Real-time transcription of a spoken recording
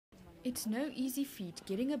It's no easy feat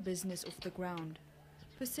getting a business off the ground.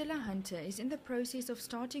 Priscilla Hunter is in the process of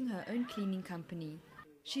starting her own cleaning company.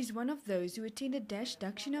 She's one of those who attended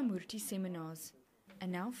Dhakshinamoorthy seminars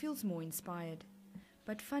and now feels more inspired.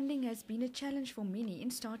 But funding has been a challenge for many in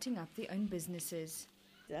starting up their own businesses.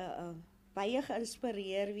 Baie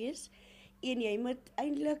geïnspireer wees en jy moet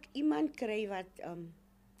eintlik iemand kry wat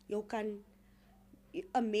jou kan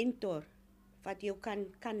 'n mentor wat jou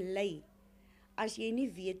kan lei. As jy nie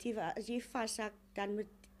weet nie, as jy vashak, dan moet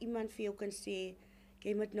iemand vir jou kan sê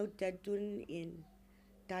jy moet nou dit doen en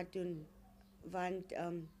dat doen, want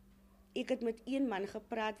ek het met een man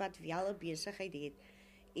gepraat wat wel 'n besigheid het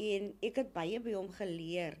en ek het baie by hom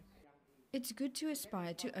geleer. It's good to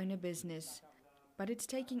aspire to own a business, but it's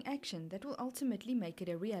taking action that will ultimately make it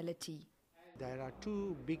a reality. There are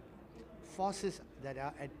two big forces that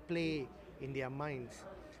are at play in their minds.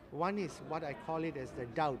 One is what I call it as the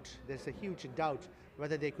doubt. There's a huge doubt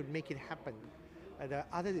whether they could make it happen. The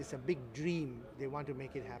other is a big dream, they want to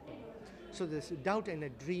make it happen. So this doubt and a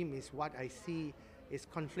dream is what I see is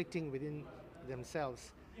conflicting within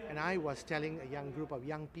themselves. And I was telling a young group of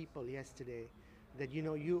young people yesterday that you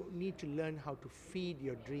need to learn how to feed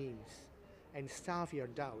your dreams and starve your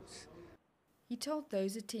doubts. He told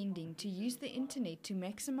those attending to use the internet to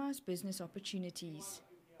maximize business opportunities.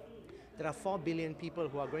 There are 4 billion people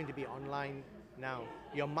who are going to be online now.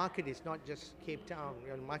 Your market is not just Cape Town,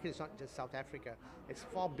 your market is not just South Africa, it's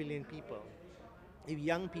 4 billion people. If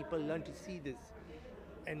young people learn to see this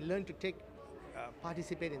and learn to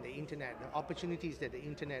participate in the internet, the opportunities that the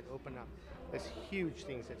internet open up, there's huge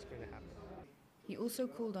things that's going to happen. He also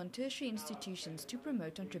called on tertiary institutions to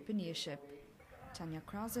promote entrepreneurship. Tanya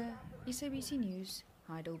Krause, SABC News,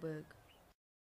 Heidelberg.